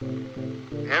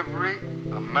every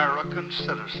American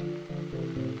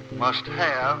citizen must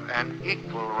have an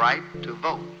equal right to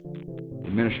vote. The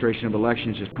administration of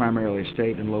elections is primarily a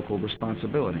state and local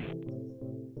responsibility.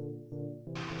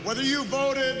 Whether you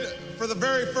voted for the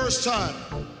very first time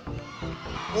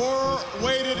or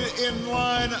waited in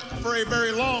line for a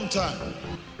very long time,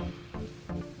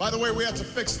 by the way, we have to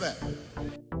fix that.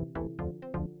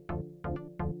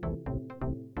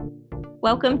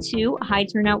 Welcome to High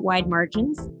Turnout, Wide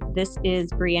Margins. This is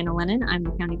Brianna Lennon. I'm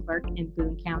the county clerk in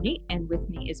Boone County, and with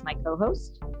me is my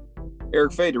co-host,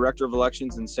 Eric Fay, Director of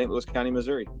Elections in St. Louis County,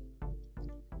 Missouri.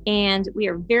 And we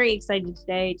are very excited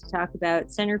today to talk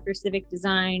about Center for Civic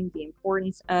Design, the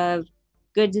importance of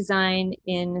good design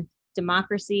in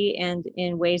democracy and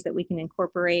in ways that we can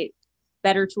incorporate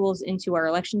better tools into our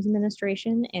elections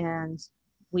administration. And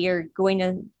we are going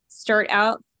to start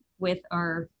out with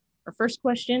our first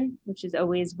question, which is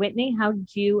always, Whitney, how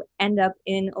did you end up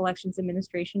in elections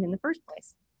administration in the first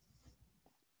place?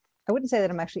 I wouldn't say that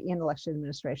I'm actually in election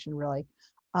administration, really.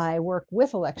 I work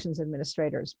with elections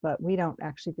administrators, but we don't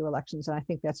actually do elections. And I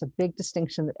think that's a big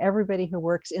distinction that everybody who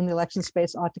works in the election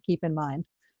space ought to keep in mind.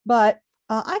 But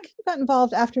I got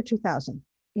involved after 2000.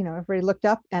 You know, everybody looked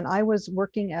up, and I was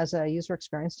working as a user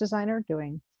experience designer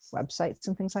doing websites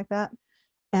and things like that.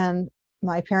 And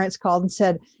my parents called and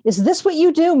said, "Is this what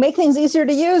you do? Make things easier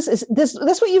to use? Is this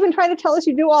what you've been trying to tell us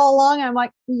you do all along?" And I'm like,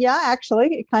 yeah,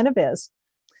 actually, it kind of is.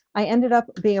 I ended up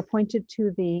being appointed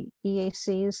to the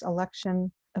EAC's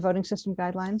Election Voting System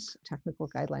Guidelines, Technical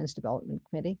Guidelines Development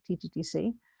Committee,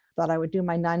 TGDC. Thought I would do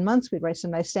my 9 months, we'd write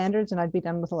some nice standards, and I'd be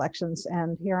done with elections.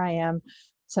 And here I am,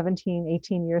 17,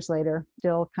 18 years later,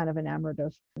 still kind of enamored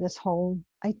of this whole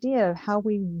idea of how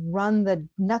we run the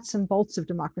nuts and bolts of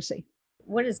democracy.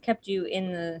 What has kept you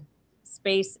in the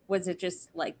space? Was it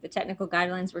just like the technical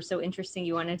guidelines were so interesting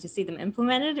you wanted to see them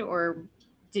implemented, or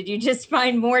did you just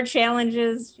find more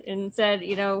challenges and said,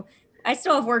 you know, I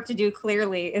still have work to do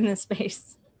clearly in this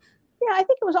space? Yeah, I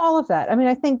think it was all of that. I mean,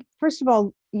 I think, first of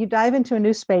all, you dive into a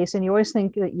new space and you always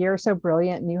think that you're so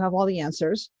brilliant and you have all the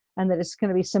answers and that it's going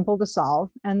to be simple to solve.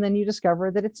 And then you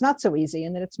discover that it's not so easy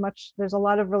and that there's a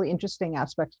lot of really interesting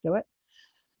aspects to it.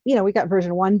 You know, we got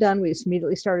version 1 done. We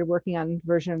immediately started working on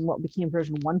what became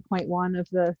version 1.1 of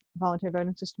the voluntary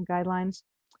voting system guidelines.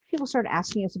 People started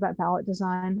asking us about ballot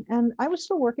design, and I was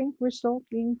still working. We're still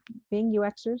being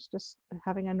UXers, just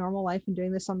having a normal life and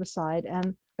doing this on the side.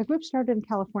 And a group started in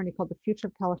California called the Future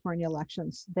of California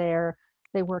Elections. They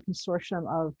were a consortium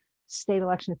of state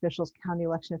election officials, county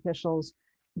election officials,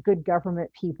 good government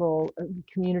people,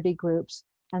 community groups,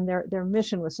 and their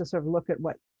mission was to sort of look at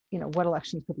what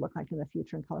elections could look like in the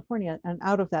future in California. And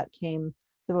out of that came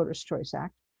the Voters' Choice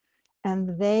Act.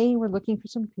 And they were looking for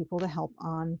some people to help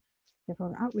on their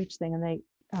voter outreach thing.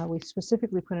 And we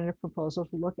specifically put in a proposal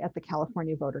to look at the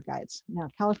California voter guides. Now,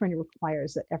 California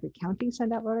requires that every county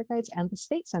send out voter guides and the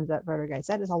state sends out voter guides.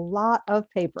 That is a lot of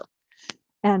paper.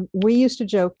 And we used to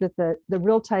joke that the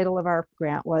real title of our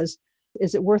grant was,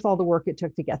 "Is it worth all the work it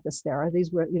took to get this there? Is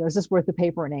this worth the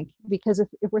paper and ink?" Because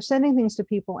if we're sending things to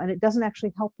people and it doesn't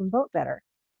actually help them vote better,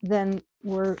 then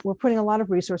we're putting a lot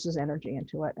of resources, energy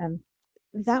into it. And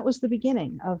that was the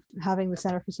beginning of having the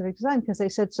Center for Civic Design, because they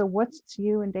said, "So what's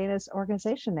you and Dana's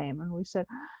organization name?" And we said,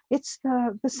 "It's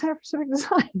the Center for Civic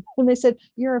Design." And they said,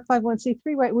 "You're a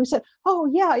 501c3, right?" And we said, "Oh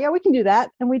yeah, we can do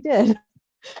that." And we did.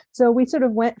 So we sort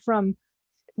of went from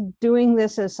doing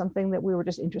this as something that we were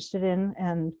just interested in,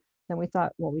 and then we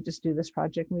thought, well, we just do this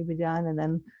project and we'd be done. And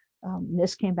then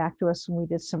NIST came back to us and we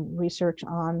did some research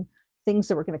on things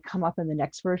that were going to come up in the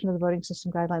next version of the voting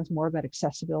system guidelines, more about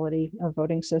accessibility of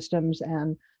voting systems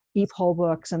and e-poll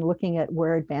books and looking at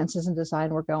where advances in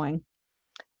design were going.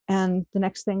 And the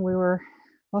next thing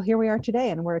here we are today,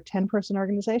 and we're a 10-person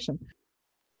organization.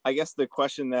 I guess the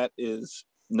question that is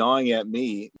gnawing at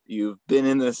me, you've been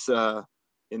in this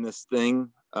thing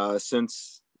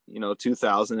since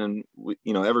 2000, and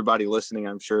everybody listening,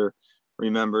 I'm sure,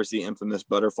 remembers the infamous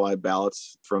butterfly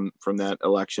ballots from that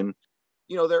election.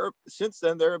 Since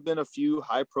then there have been a few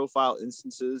high-profile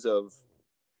instances of,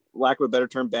 lack of a better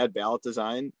term, bad ballot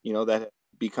design, that have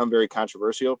become very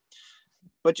controversial.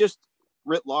 But just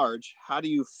writ large, how do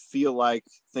you feel like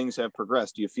things have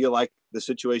progressed? Do you feel like the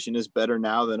situation is better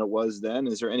now than it was then?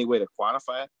 Is there any way to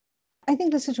quantify it? I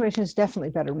think the situation is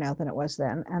definitely better now than it was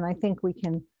then, and I think we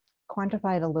can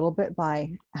quantify it a little bit by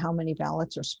how many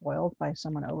ballots are spoiled by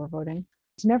someone overvoting.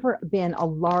 It's never been a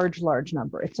large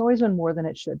number. It's always been more than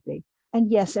it should be.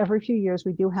 And yes, every few years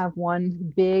we do have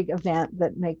one big event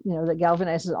that that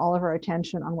galvanizes all of our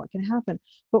attention on what can happen.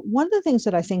 But one of the things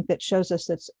that I think that shows us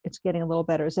that it's getting a little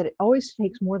better is that it always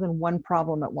takes more than one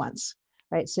problem at once,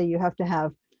 right? So you have to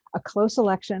have a close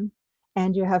election,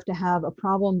 and you have to have a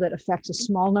problem that affects a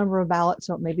small number of ballots,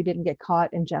 so it maybe didn't get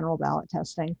caught in general ballot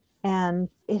testing. And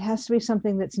it has to be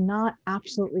something that's not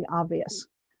absolutely obvious.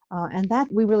 And that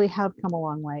we really have come a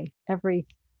long way. Every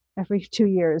 2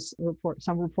 years,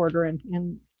 some reporter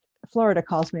in Florida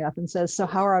calls me up and says, "So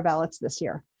how are our ballots this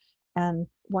year?" And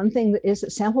one thing is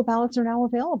that sample ballots are now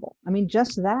available. I mean,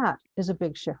 just that is a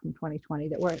big shift from 2020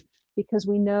 because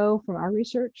we know from our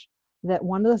research that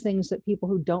one of the things that people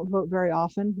who don't vote very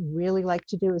often really like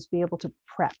to do is be able to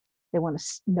prep. They want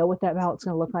to know what that ballot's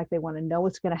going to look like. They want to know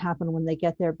what's going to happen when they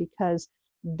get there because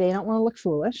they don't want to look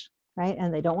foolish, right?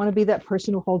 And they don't want to be that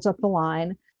person who holds up the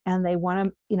line, and they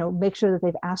want to, make sure that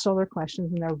they've asked all their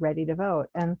questions and they're ready to vote.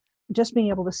 And just being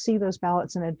able to see those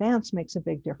ballots in advance makes a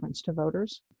big difference to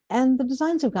voters. And the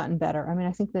designs have gotten better. I mean,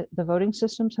 I think that the voting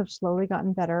systems have slowly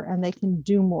gotten better and they can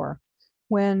do more.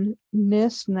 When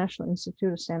NIST, National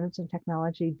Institute of Standards and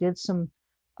Technology, did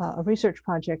a research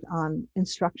project on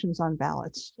instructions on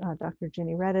ballots, Dr.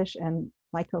 Ginny Reddish and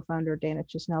my co-founder, Dana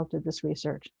Chisnell, did this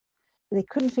research. They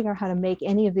couldn't figure out how to make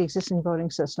any of the existing voting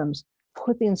systems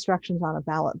put the instructions on a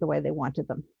ballot the way they wanted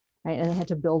them, right? And they had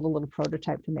to build a little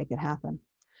prototype to make it happen.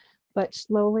 But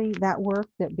slowly, that work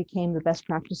that became the best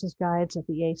practices guides of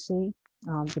the AC,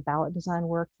 the ballot design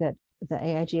work that the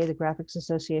AIGA, the Graphics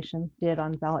Association, did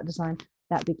on ballot design,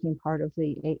 that became part of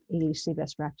the AEC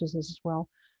best practices as well.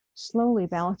 Slowly,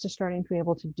 ballots are starting to be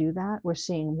able to do that. We're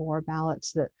seeing more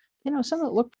ballots that, some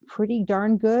that look pretty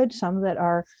darn good, some that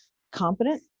are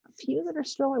competent, a few that are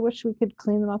still, I wish we could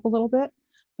clean them up a little bit,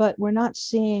 but we're not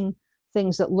seeing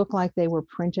things that look like they were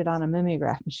printed on a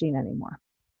mimeograph machine anymore.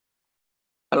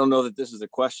 I don't know that this is a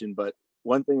question, but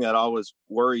one thing that always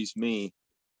worries me,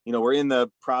 we're in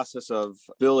the process of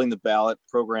building the ballot,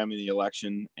 programming the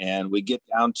election, and we get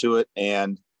down to it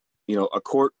and, a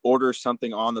court orders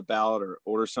something on the ballot or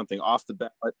orders something off the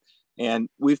ballot. And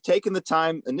we've taken the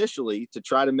time initially to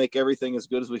try to make everything as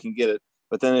good as we can get it.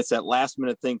 But then it's that last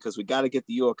minute thing because we got to get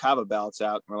the UOCAVA ballots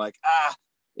out. And we're like,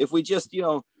 if we just,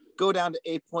 go down to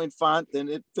 8-point font, then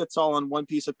it fits all on one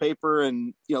piece of paper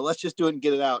and, let's just do it and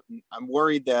get it out. And I'm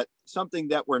worried that something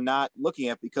that we're not looking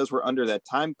at because we're under that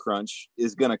time crunch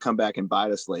is going to come back and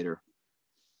bite us later.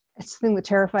 It's the thing that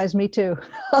terrifies me too,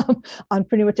 on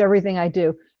pretty much everything I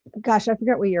do. Gosh, I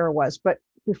forget what year it was, but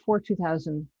before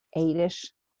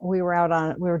 2008-ish, we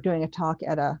were doing a talk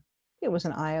it was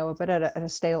in Iowa, but at a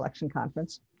state election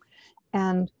conference.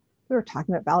 And we were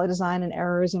talking about ballot design and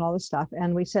errors and all this stuff.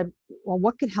 And we said, well,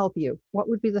 what could help you? What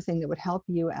would be the thing that would help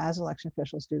you as election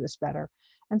officials do this better?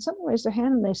 And someone raised their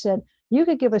hand and they said, you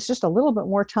could give us just a little bit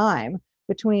more time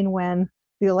between when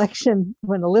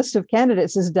the list of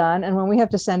candidates is done and when we have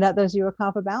to send out those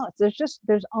UOCAVA ballots.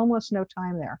 There's almost no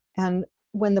time there. And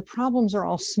when the problems are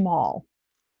all small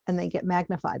and they get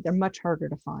magnified, they're much harder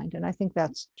to find. And I think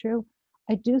that's true.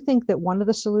 I do think that one of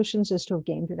the solutions is to have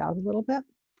gamed it out a little bit,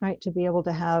 right? To be able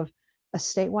to have a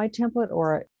statewide template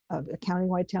or a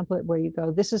countywide template where you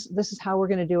go, this is how we're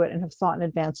going to do it, and have thought in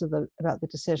advance about the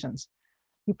decisions.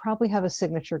 You probably have a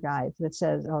signature guide that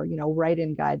says, or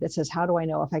write-in guide that says, how do I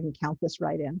know if I can count this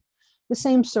write-in? The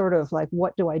same sort of like,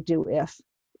 what do I do if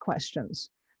questions,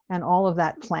 and all of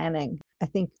that planning. I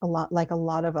think a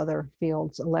lot of other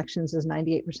fields, elections is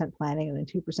 98% planning and then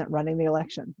 2% running the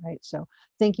election, right? So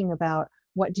thinking about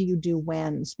what do you do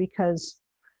when's, because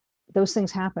those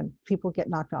things happen. People get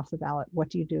knocked off the ballot. What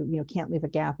do you do? Can't leave a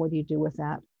gap. What do you do with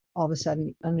that? All of a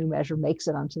sudden, a new measure makes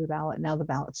it onto the ballot. Now the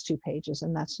ballot's 2 pages,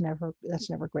 and that's never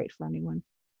great for anyone.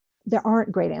 There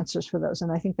aren't great answers for those,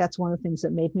 and I think that's one of the things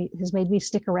that has made me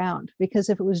stick around. Because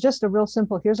if it was just a real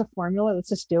simple, here's a formula, let's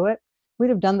just do it, we'd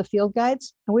have done the field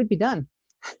guides and we'd be done,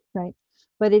 right?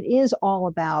 But it is all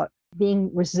about being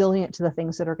resilient to the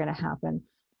things that are going to happen,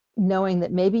 knowing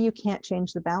that maybe you can't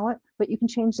change the ballot, but you can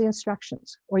change the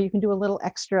instructions, or you can do a little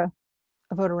extra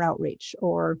voter outreach,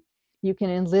 or you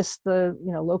can enlist the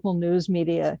local news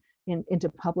media into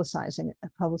publicizing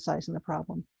the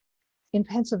problem. In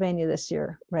Pennsylvania this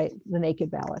year, right, the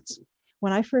naked ballots.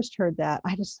 When I first heard that,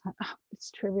 I just thought,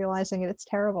 it's trivializing it, it's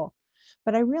terrible.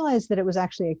 But I realized that it was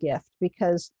actually a gift,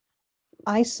 because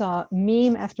I saw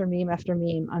meme after meme after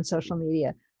meme on social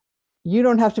media. You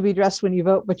don't have to be dressed when you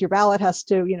vote, but your ballot has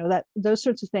to, those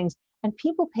sorts of things. And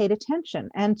people paid attention.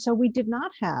 And so we did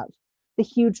not have the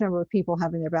huge number of people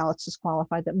having their ballots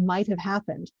disqualified that might have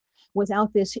happened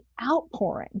without this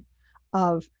outpouring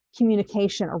of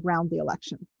communication around the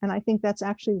election. And I think that's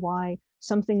actually why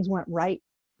some things went right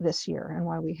this year, and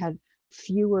why we had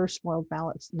fewer spoiled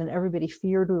ballots than everybody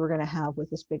feared we were going to have with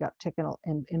this big uptick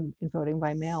in voting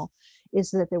by mail,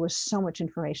 is that there was so much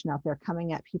information out there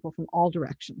coming at people from all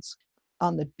directions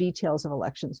on the details of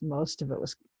elections. Most of it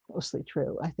was mostly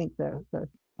true. I think the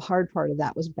hard part of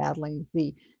that was battling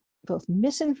the both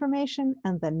misinformation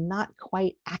and the not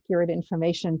quite accurate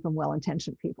information from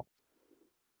well-intentioned people.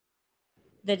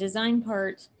 The design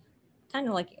part, kind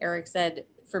of like Eric said,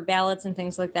 for ballots and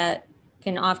things like that,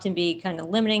 can often be kind of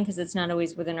limiting because it's not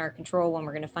always within our control when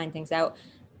we're going to find things out.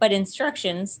 But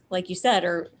instructions, like you said,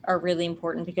 are really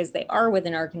important because they are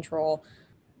within our control.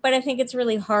 But I think it's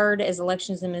really hard as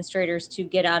elections administrators to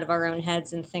get out of our own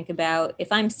heads and think about,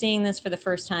 if I'm seeing this for the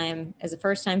first time as a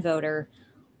first-time voter,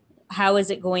 how is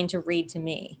it going to read to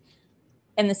me?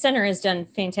 And the center has done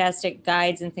fantastic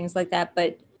guides and things like that,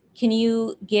 but can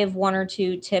you give one or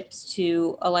two tips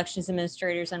to elections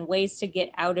administrators on ways to get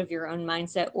out of your own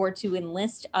mindset or to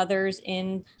enlist others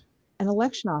in? An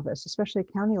election office, especially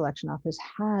a county election office,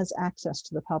 has access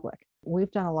to the public.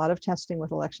 We've done a lot of testing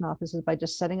with election offices by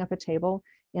just setting up a table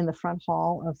in the front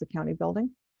hall of the county building.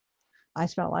 I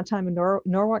spent a lot of time in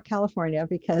Norwalk, California,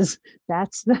 because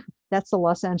that's the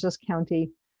Los Angeles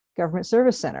County Government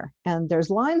Service Center, and there's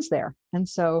lines there. And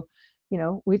so,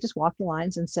 we just walk the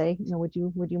lines and say, would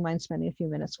you mind spending a few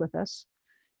minutes with us?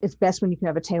 It's best when you can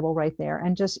have a table right there,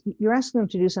 and just, you're asking them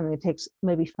to do something that takes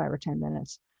maybe 5 or 10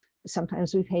 minutes.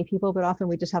 Sometimes we pay people, but often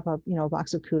we just have a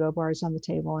box of Kudo bars on the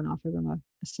table and offer them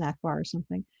a snack bar or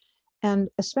something. And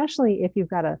especially if you've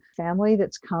got a family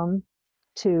that's come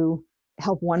to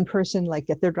help one person like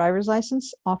get their driver's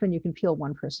license, often you can peel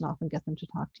one person off and get them to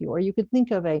talk to you. Or you could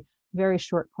think of a very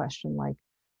short question like,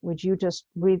 would you just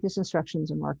read these instructions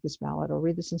and mark this ballot, or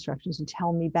read these instructions and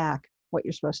tell me back what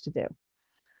you're supposed to do?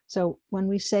 So when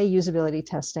we say usability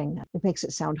testing, it makes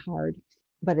it sound hard,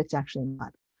 but it's actually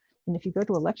not. And if you go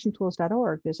to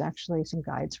electiontools.org, there's actually some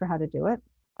guides for how to do it.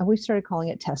 And we started calling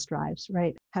it test drives,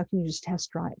 right? How can you just test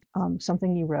drive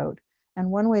something you wrote? And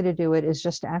one way to do it is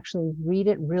just to actually read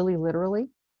it really literally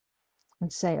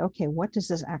and say, okay, what does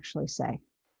this actually say?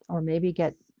 Or maybe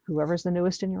get whoever's the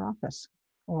newest in your office,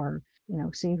 or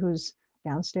see who's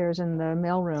downstairs in the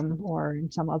mailroom or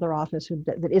in some other office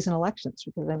that isn't elections,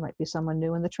 because there might be someone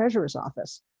new in the treasurer's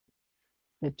office.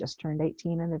 They've just turned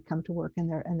 18 and they've come to work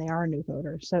and they are a new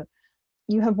voter. So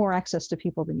you have more access to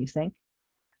people than you think.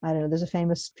 I don't know, there's a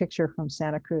famous picture from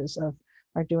Santa Cruz of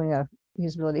our doing a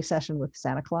usability session with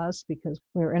Santa Claus because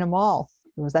we were in a mall.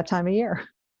 It was that time of year.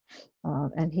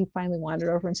 And he finally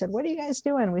wandered over and said, "What are you guys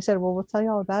doing?" And we said, "Well, we'll tell you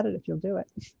all about it if you'll do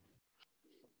it."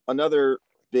 Another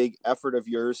big effort of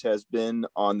yours has been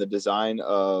on the design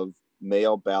of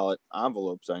mail ballot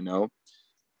envelopes, I know.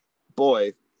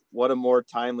 Boy, what a more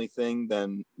timely thing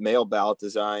than mail ballot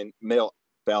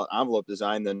envelope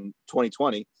design than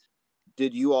 2020.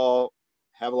 Did you all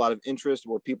have a lot of interest?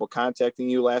 Were people contacting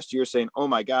you last year saying, "Oh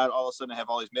my God, all of a sudden I have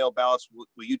all these mail ballots.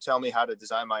 Will you tell me how to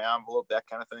design my envelope?" That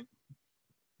kind of thing?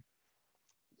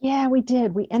 Yeah, we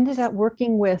did. We ended up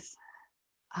working with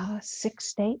 6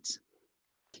 states.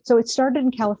 So it started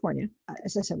in California.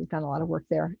 As I said, we've done a lot of work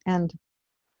there. And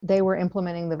they were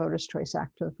implementing the Voters' Choice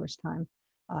Act for the first time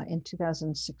in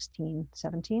 2016,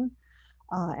 17.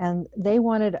 And they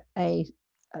wanted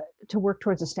to work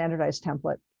towards a standardized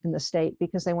template in the state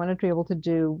because they wanted to be able to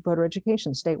do voter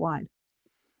education statewide.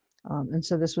 And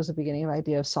so this was the beginning of the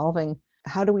idea of solving,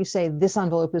 how do we say this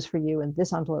envelope is for you and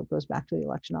this envelope goes back to the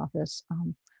election office?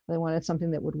 They wanted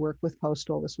something that would work with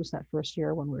postal. This was that first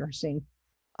year when we were seeing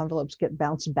envelopes get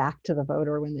bounced back to the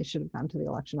voter when they should have gone to the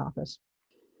election office.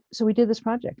 So we did this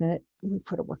project and we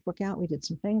put a workbook out. We did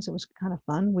some things. It was kind of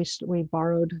fun. We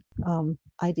borrowed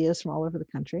ideas from all over the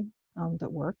country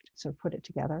that worked, so put it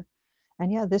together.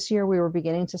 And yeah, this year we were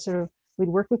beginning to we'd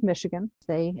work with Michigan.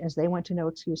 As they went to no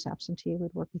excuse absentee,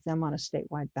 we'd work with them on a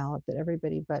statewide ballot that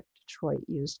everybody but Detroit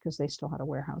used because they still had a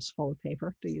warehouse full of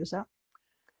paper to use up.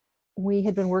 We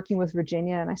had been working with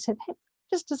Virginia and I said, hey,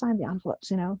 just design the envelopes,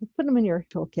 put them in your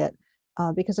toolkit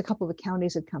because a couple of the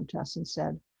counties had come to us and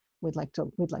said, we'd like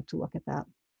to look at that.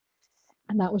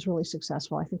 And that was really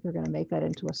successful. I think we're going to make that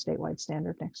into a statewide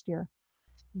standard next year.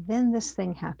 Then this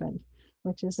thing happened,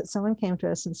 which is that someone came to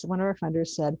us and one of our funders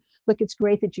said, look, it's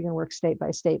great that you can work state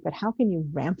by state, but how can you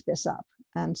ramp this up?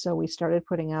 And so we started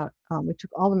putting out, we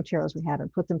took all the materials we had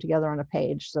and put them together on a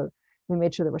page. So we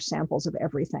made sure there were samples of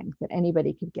everything that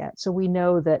anybody could get. So we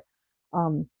know that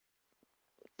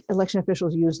election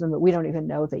officials use them, but we don't even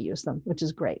know they use them, which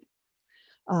is great.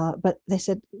 But they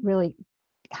said, really,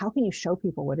 how can you show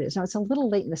people what it is? Now it's a little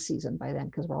late in the season by then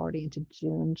because we're already into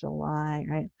June, July,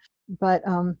 right? But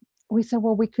we said,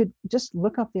 well, we could just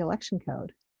look up the election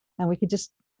code and we could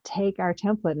just take our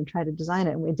template and try to design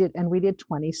it. And we did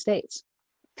 20 states.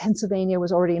 Pennsylvania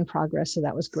was already in progress, so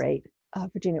that was great.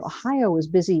 Virginia, Ohio was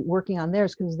busy working on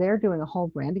theirs because they're doing a whole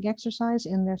branding exercise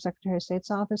in their Secretary of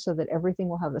State's office so that everything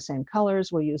will have the same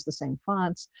colors, will use the same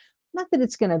fonts. Not that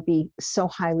it's going to be so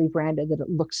highly branded that it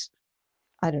looks,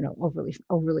 I don't know,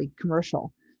 overly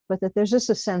commercial, but that there's just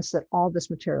a sense that all this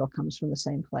material comes from the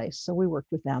same place. So we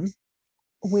worked with them.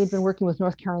 We'd been working with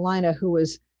North Carolina, who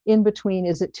was in between,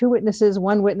 is it 2 witnesses,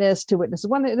 1 witness, 2 witnesses,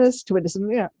 1 witness, 2 witnesses,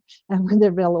 and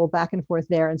there'd been a little back and forth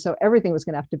there. And so everything was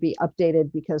going to have to be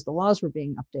updated because the laws were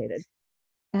being updated.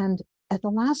 And at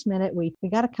the last minute, we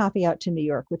got a copy out to New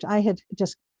York, which I had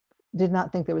just did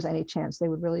not think there was any chance they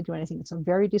would really do anything. It's a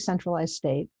very decentralized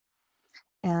state.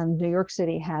 And New York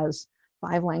City has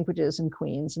 5 languages in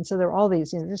Queens. And so there are all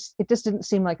these, it just didn't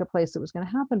seem like a place that was going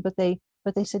to happen, but they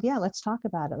said, yeah, let's talk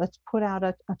about it. Let's put out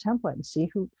a template and see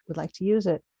who would like to use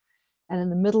it. And in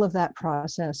the middle of that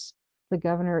process, the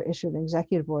governor issued an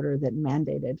executive order that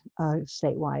mandated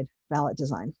statewide ballot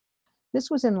design.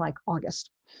 This was in like August.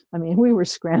 I mean, we were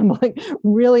scrambling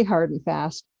really hard and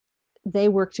fast. They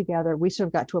worked together. We sort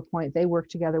of got to a point, they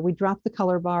worked together. We dropped the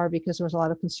color bar because there was a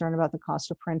lot of concern about the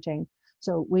cost of printing.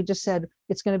 So we just said,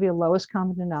 it's going to be a lowest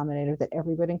common denominator that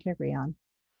everybody can agree on.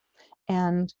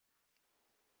 And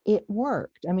it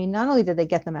worked. I mean, not only did they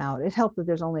get them out, it helped that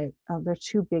there's only, there are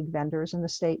 2 big vendors in the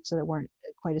state, so there weren't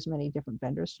quite as many different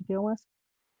vendors to deal with.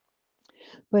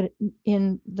 But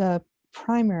in the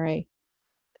primary,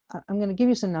 I'm going to give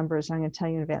you some numbers. I'm going to tell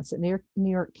you in advance that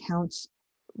New York counts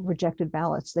rejected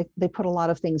ballots. They put a lot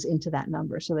of things into that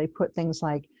number. So they put things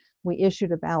like, we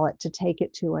issued a ballot to take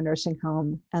it to a nursing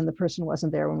home and the person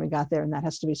wasn't there when we got there, and that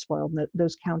has to be spoiled. And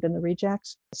those count in the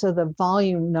rejects. So the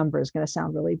volume number is going to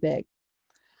sound really big.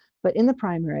 But in the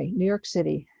primary, New York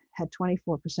City had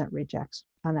 24% rejects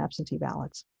on absentee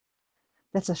ballots.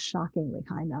 That's a shockingly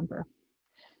high number.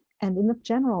 And in the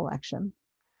general election,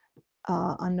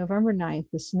 on November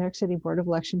 9th, the New York City Board of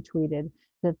Election tweeted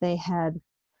that they had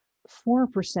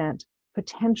 4%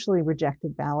 potentially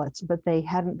rejected ballots, but they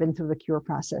hadn't been through the cure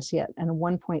process yet. And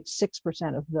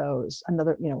 1.6% of those,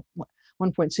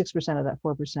 1.6% of that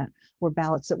 4% were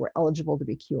ballots that were eligible to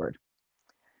be cured.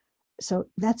 So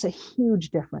that's a huge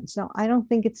difference. Now, I don't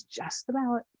think it's just the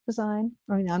ballot design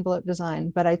or the envelope design,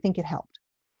 but I think it helped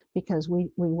because we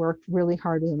worked really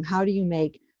hard with them. How do you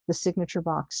make the signature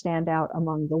box stand out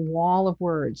among the wall of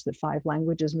words that 5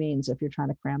 languages means if you're trying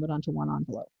to cram it onto one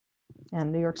envelope?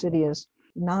 And New York City is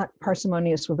not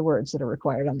parsimonious with the words that are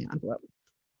required on the envelope.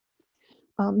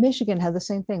 Michigan had the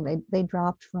same thing. They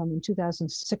dropped from, in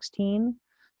 2016,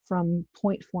 from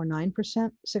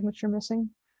 0.49% signature missing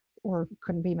or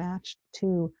couldn't be matched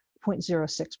to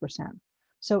 0.06%.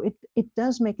 So it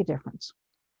does make a difference.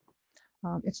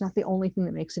 It's not the only thing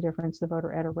that makes a difference. The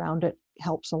voter ed around it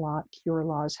helps a lot. Cure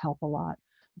laws help a lot.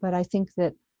 But I think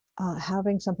that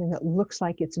having something that looks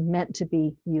like it's meant to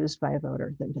be used by a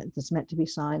voter, that's meant to be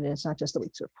signed, and it's not just that we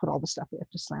sort of put all the stuff we have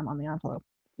to slam on the envelope,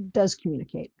 does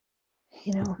communicate.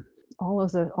 All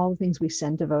the things we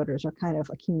send to voters are kind of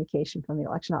a communication from the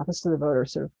election office to the voter,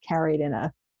 sort of carried in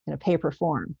a paper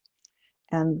form.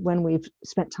 And when we've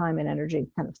spent time and energy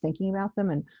kind of thinking about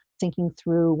them and thinking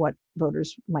through what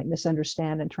voters might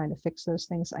misunderstand and trying to fix those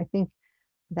things, I think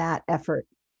that effort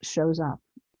shows up.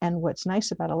 And what's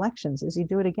nice about elections is you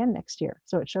do it again next year.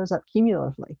 So it shows up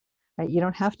cumulatively, right? You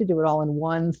don't have to do it all in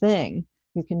one thing.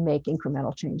 You can make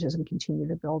incremental changes and continue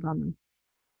to build on them.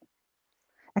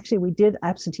 Actually, we did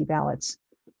absentee ballots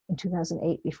in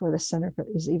 2008 before the Center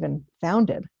was even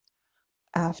founded.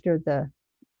 After the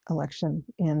election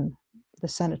in the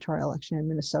senatorial election in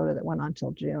Minnesota that went on till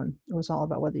June, it was all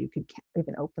about whether you could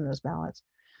even open those ballots.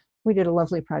 We did a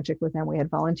lovely project with them. We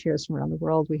had volunteers from around the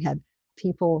world. We had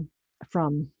people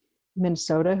from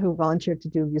Minnesota who volunteered to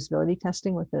do usability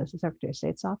testing with the Secretary of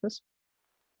State's office.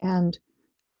 And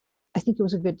I think it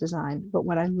was a good design. But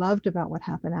what I loved about what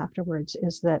happened afterwards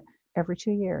is that every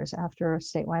 2 years after a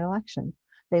statewide election,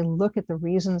 they look at the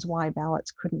reasons why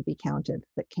ballots couldn't be counted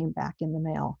that came back in the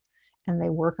mail. And they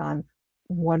work on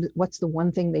what's the one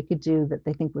thing they could do that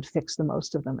they think would fix the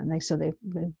most of them. And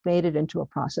they've made it into a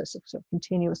process of sort of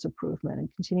continuous improvement and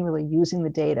continually using the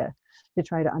data to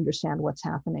try to understand what's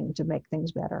happening to make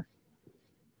things better.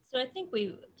 So I think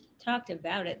we talked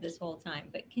about it this whole time,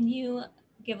 but can you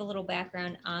give a little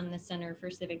background on the Center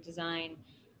for Civic Design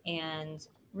and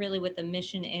really what the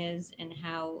mission is and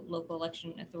how local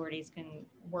election authorities can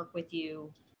work with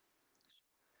you?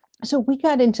 So we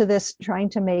got into this trying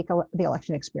to make the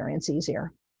election experience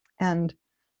easier. And,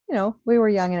 we were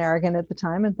young and arrogant at the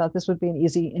time and thought this would be an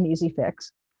easy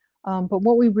fix. But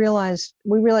what we realized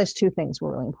 2 things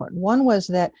were really important. One was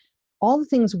that all the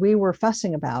things we were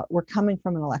fussing about were coming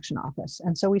from an election office.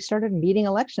 And so we started meeting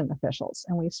election officials,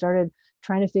 and we started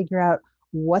trying to figure out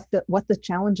what the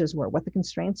challenges were, what the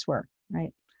constraints were,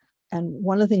 right? And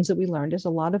one of the things that we learned is a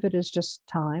lot of it is just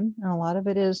time, and a lot of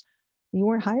it is you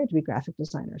weren't hired to be graphic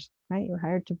designers, right? You were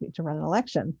hired to run an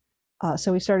election.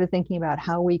 So we started thinking about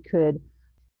how we could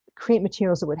create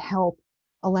materials that would help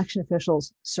election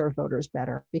officials serve voters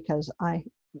better. Because I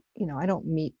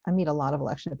meet a lot of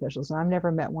election officials, and I've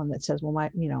never met one that says, well,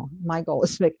 my goal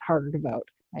is to make it harder to vote,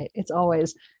 right? It's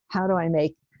always, how do I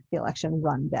make the election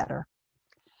run better?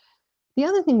 The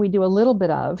other thing we do a little bit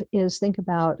of is think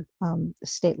about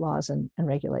state laws and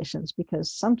regulations,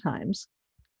 because sometimes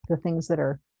the things that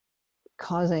are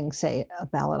causing, say, a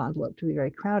ballot envelope to be very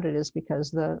crowded is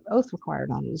because the oath required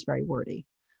on it is very wordy,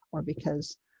 or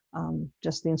because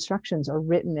just the instructions are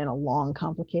written in a long,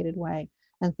 complicated way.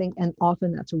 And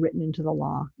often that's written into the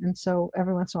law. And so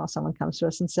every once in a while, someone comes to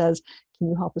us and says, can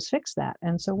you help us fix that?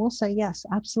 And so we'll say, yes,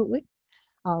 absolutely.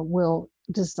 We'll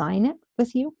design it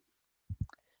with you.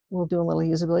 We'll do a little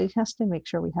usability testing, make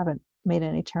sure we haven't made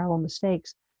any terrible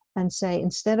mistakes, and say,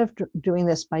 instead of doing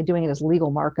this by doing it as legal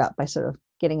markup, by sort of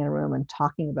getting in a room and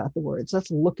talking about the words,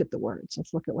 let's look at the words.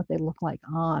 Let's look at what they look like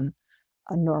on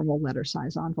a normal letter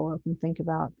size envelope, and think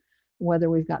about whether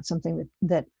we've got something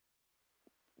that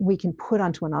we can put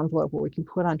onto an envelope, or we can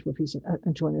put onto a piece of,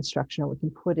 into an instruction, or we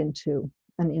can put into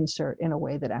an insert in a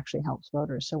way that actually helps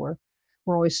voters. So we're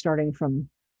always starting from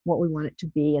what we want it to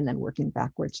be and then working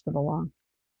backwards to the law.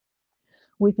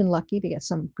 We've been lucky to get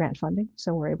some grant funding,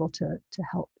 so we're able to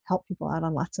help people out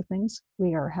on lots of things.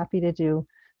 We are happy to do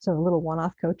sort of little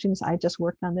one-off coachings. I just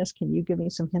worked on this. Can you give me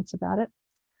some hints about it?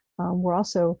 We're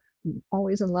also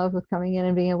always in love with coming in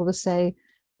and being able to say,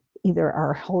 either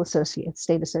our whole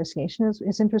state association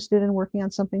is interested in working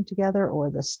on something together, or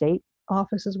the state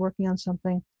office is working on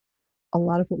something. A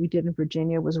lot of what we did in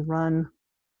Virginia was run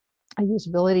a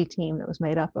usability team that was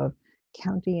made up of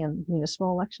county and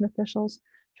municipal election officials,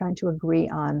 trying to agree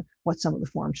on what some of the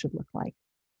forms should look like,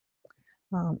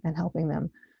 and helping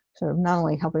them, sort of not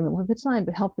only helping them with the design,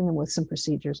 but helping them with some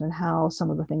procedures and how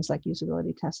some of the things like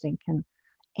usability testing can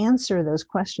answer those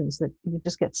questions that you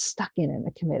just get stuck in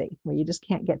a committee, where you just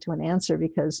can't get to an answer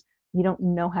because you don't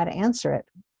know how to answer it.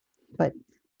 But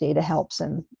data helps,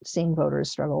 and seeing voters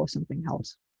struggle with something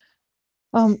helps.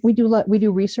 We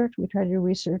do research. We try to do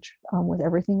research with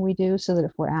everything we do, so that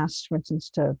if we're asked, for instance,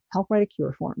 to help write a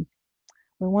cure form,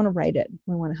 we want to write it.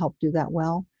 We want to help do that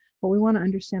well, but we want to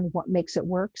understand what makes it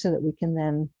work, so that we can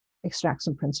then extract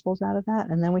some principles out of that.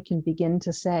 And then we can begin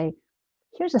to say,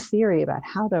 here's a theory about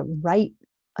how to write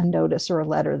a notice or a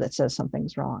letter that says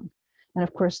something's wrong. And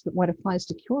of course, what applies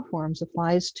to cure forms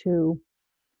applies to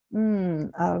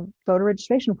a voter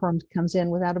registration form comes in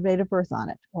without a date of birth on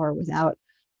it, or without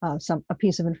a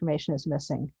piece of information is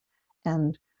missing.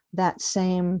 And that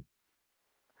same,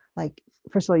 like,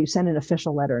 first of all, you send an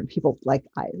official letter and people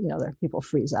people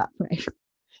freeze up, right?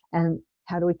 And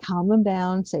how do we calm them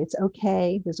down, say, it's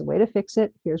okay, there's a way to fix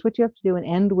it, here's what you have to do, and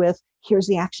end with, here's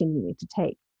the action you need to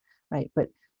take, right? But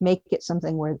make it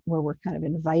something where we're kind of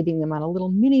inviting them on a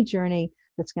little mini journey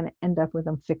that's going to end up with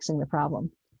them fixing the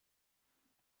problem.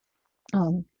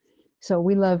 So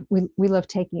we love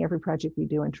taking every project we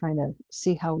do and trying to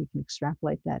see how we can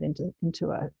extrapolate that into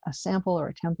a sample or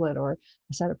a template or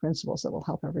a set of principles that will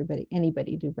help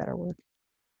anybody do better work.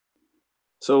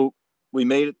 So we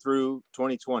made it through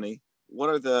 2020. What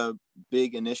are the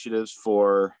big initiatives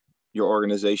for your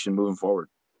organization moving forward?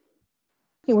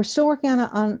 Okay, we're still working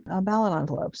on ballot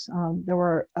envelopes. There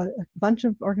were a bunch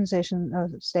of organizations,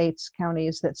 states,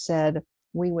 counties that said,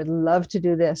 we would love to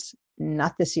do this,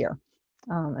 not this year.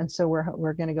 And so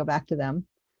we're going to go back to them.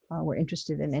 We're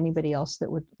interested in anybody else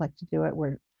that would like to do it.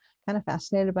 We're kind of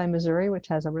fascinated by Missouri, which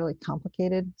has a really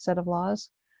complicated set of laws.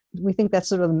 We think that's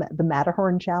sort of the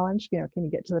Matterhorn challenge. Can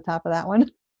you get to the top of that one?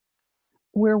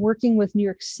 We're working with New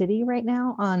York City right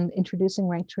now on introducing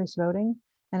ranked choice voting.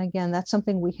 And again, that's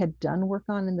something we had done work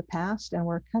on in the past, and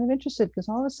we're kind of interested because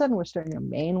all of a sudden we're starting to,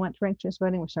 Maine went to ranked choice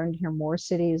voting. We're starting to hear more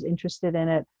cities interested in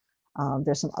it.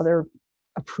 There's some other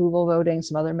approval voting,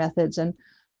 some other methods, and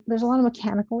there's a lot of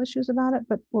mechanical issues about it.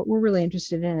 But what we're really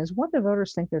interested in is, what do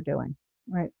voters think they're doing,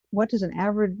 right? What does an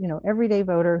average, everyday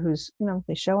voter who's,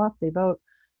 they show up, they vote,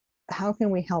 how can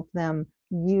we help them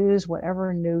use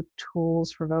whatever new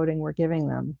tools for voting we're giving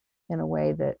them in a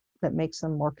way that makes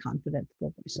them more confident that their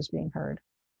voice is being heard?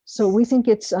 So we think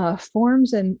it's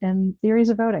forms and theories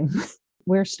of voting.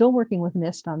 We're still working with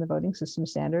NIST on the voting system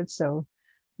standards. So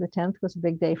the 10th was a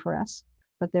big day for us,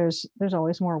 but there's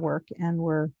always more work, and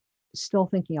we're still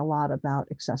thinking a lot about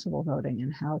accessible voting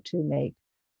and how to make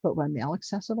vote by mail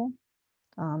accessible.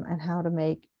 and how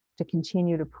to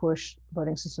continue to push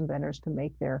voting system vendors to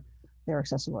make their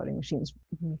accessible voting machines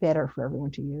better for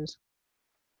everyone to use.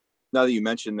 Now that you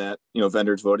mentioned that,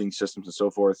 vendors, voting systems and so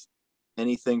forth,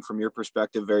 anything from your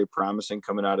perspective very promising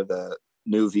coming out of the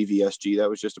new VVSG that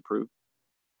was just approved?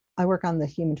 I work on the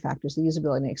human factors, the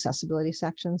usability and accessibility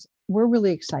sections. We're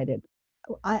really excited.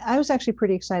 I was actually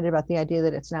pretty excited about the idea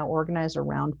that it's now organized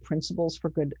around principles for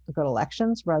good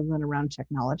elections rather than around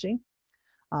technology,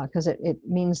 because it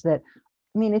means that,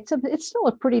 it's still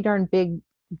a pretty darn big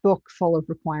book full of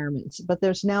requirements, but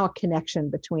there's now a connection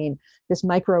between this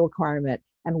micro requirement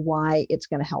and why it's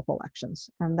going to help elections.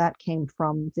 And that came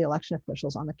from the election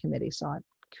officials on the committee. So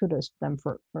kudos to them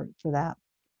for that.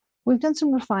 We've done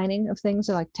some refining of things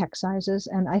like text sizes.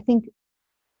 And I think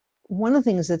one of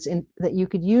the things that you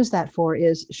could use that for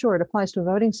is, sure, it applies to a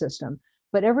voting system,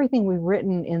 but everything we've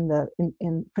written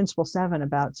in Principle 7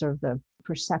 about sort of the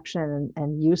perception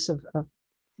and use of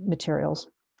materials,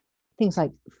 things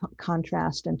like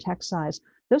contrast and text size,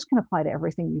 those can apply to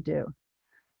everything you do,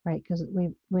 right? Because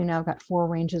we now got 4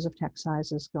 ranges of text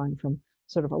sizes going from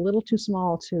sort of a little too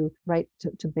small to right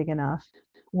to big enough.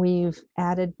 We've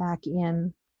added back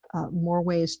in more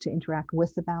ways to interact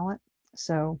with the ballot.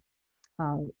 So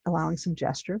allowing some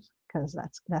gestures, because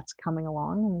that's coming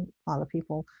along, and a lot of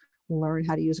people learn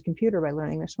how to use a computer by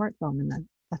learning their smartphone, and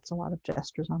that's a lot of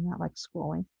gestures on that, like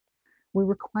scrolling. We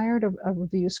required a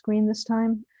review screen this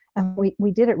time, and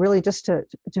we did it really just to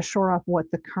shore up what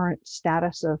the current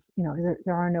status of,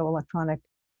 there are no electronic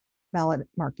ballot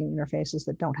marking interfaces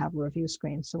that don't have a review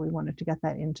screen, so we wanted to get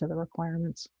that into the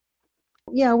requirements.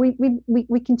 Yeah, we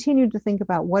continued to think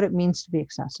about what it means to be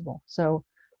accessible. So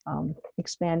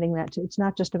expanding that to, it's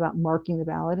not just about marking the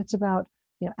ballot, it's about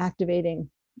activating,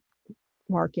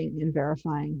 marking, and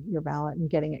verifying your ballot and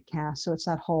getting it cast. So it's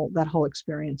that whole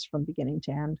experience from beginning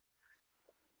to end.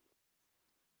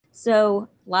 So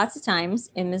lots of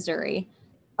times in Missouri,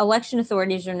 election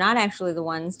authorities are not actually the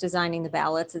ones designing the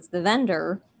ballots. It's the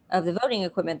vendor of the voting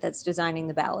equipment that's designing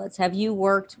the ballots. Have you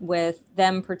worked with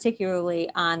them particularly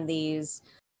on these?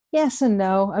 Yes and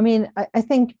no. I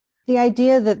think the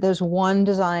idea that there's one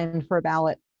design for a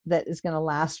ballot that is going to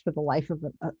last for the life of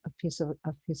a piece of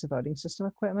voting system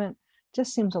equipment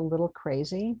just seems a little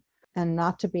crazy, and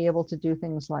not to be able to do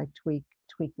things like tweak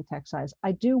the text size.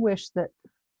 I do wish that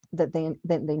they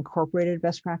incorporated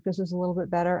best practices a little bit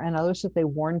better, and others that they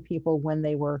warned people when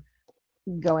they were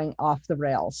going off the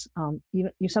rails. You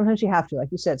sometimes you have to,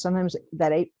 like you said, sometimes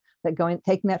taking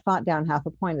that font down half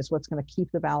a point is what's going to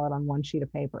keep the ballot on one sheet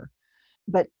of paper.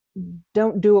 But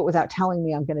don't do it without telling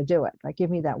me I'm going to do it. Like, give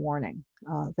me that warning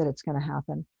that it's going to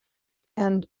happen.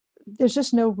 And there's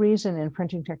just no reason in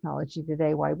printing technology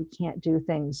today why we can't do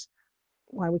things,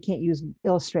 why we can't use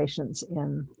illustrations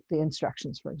in the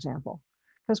instructions, for example,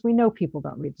 because we know people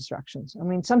don't read instructions.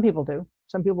 Some people do.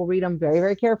 Some people read them very,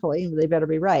 very carefully. They better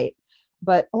be right.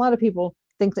 But a lot of people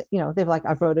think that, they've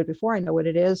I've voted before, I know what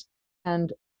it is.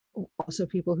 And also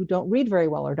people who don't read very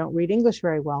well or don't read English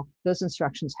very well, those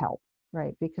instructions help,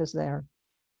 right? Because they're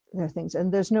things.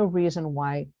 And there's no reason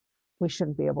why we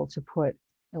shouldn't be able to put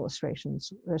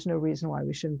illustrations. There's no reason why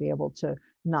we shouldn't be able to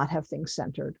not have things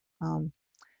centered.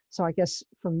 So I guess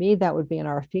for me, that would be an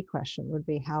RFP question, would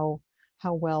be how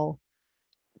well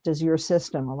does your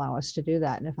system allow us to do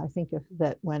that? And if I think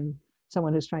that when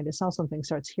someone who's trying to sell something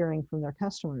starts hearing from their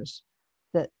customers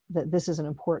that this is an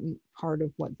important part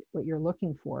of what you're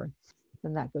looking for,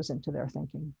 then that goes into their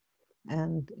thinking.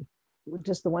 And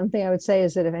just the one thing I would say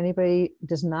is that if anybody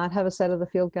does not have a set of the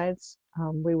field guides,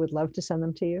 we would love to send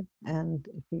them to you. And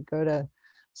if you go to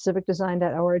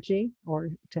civicdesign.org or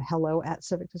to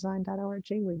hello@civicdesign.org,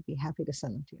 we'd be happy to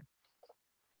send them to you.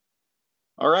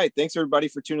 All right. Thanks, everybody,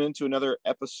 for tuning in to another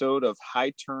episode of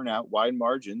High Turnout, Wide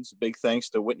Margins. Big thanks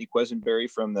to Whitney Quesenberry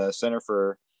from the Center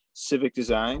for Civic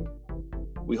Design.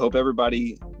 We hope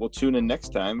everybody will tune in next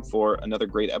time for another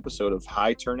great episode of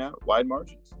High Turnout, Wide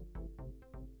Margins.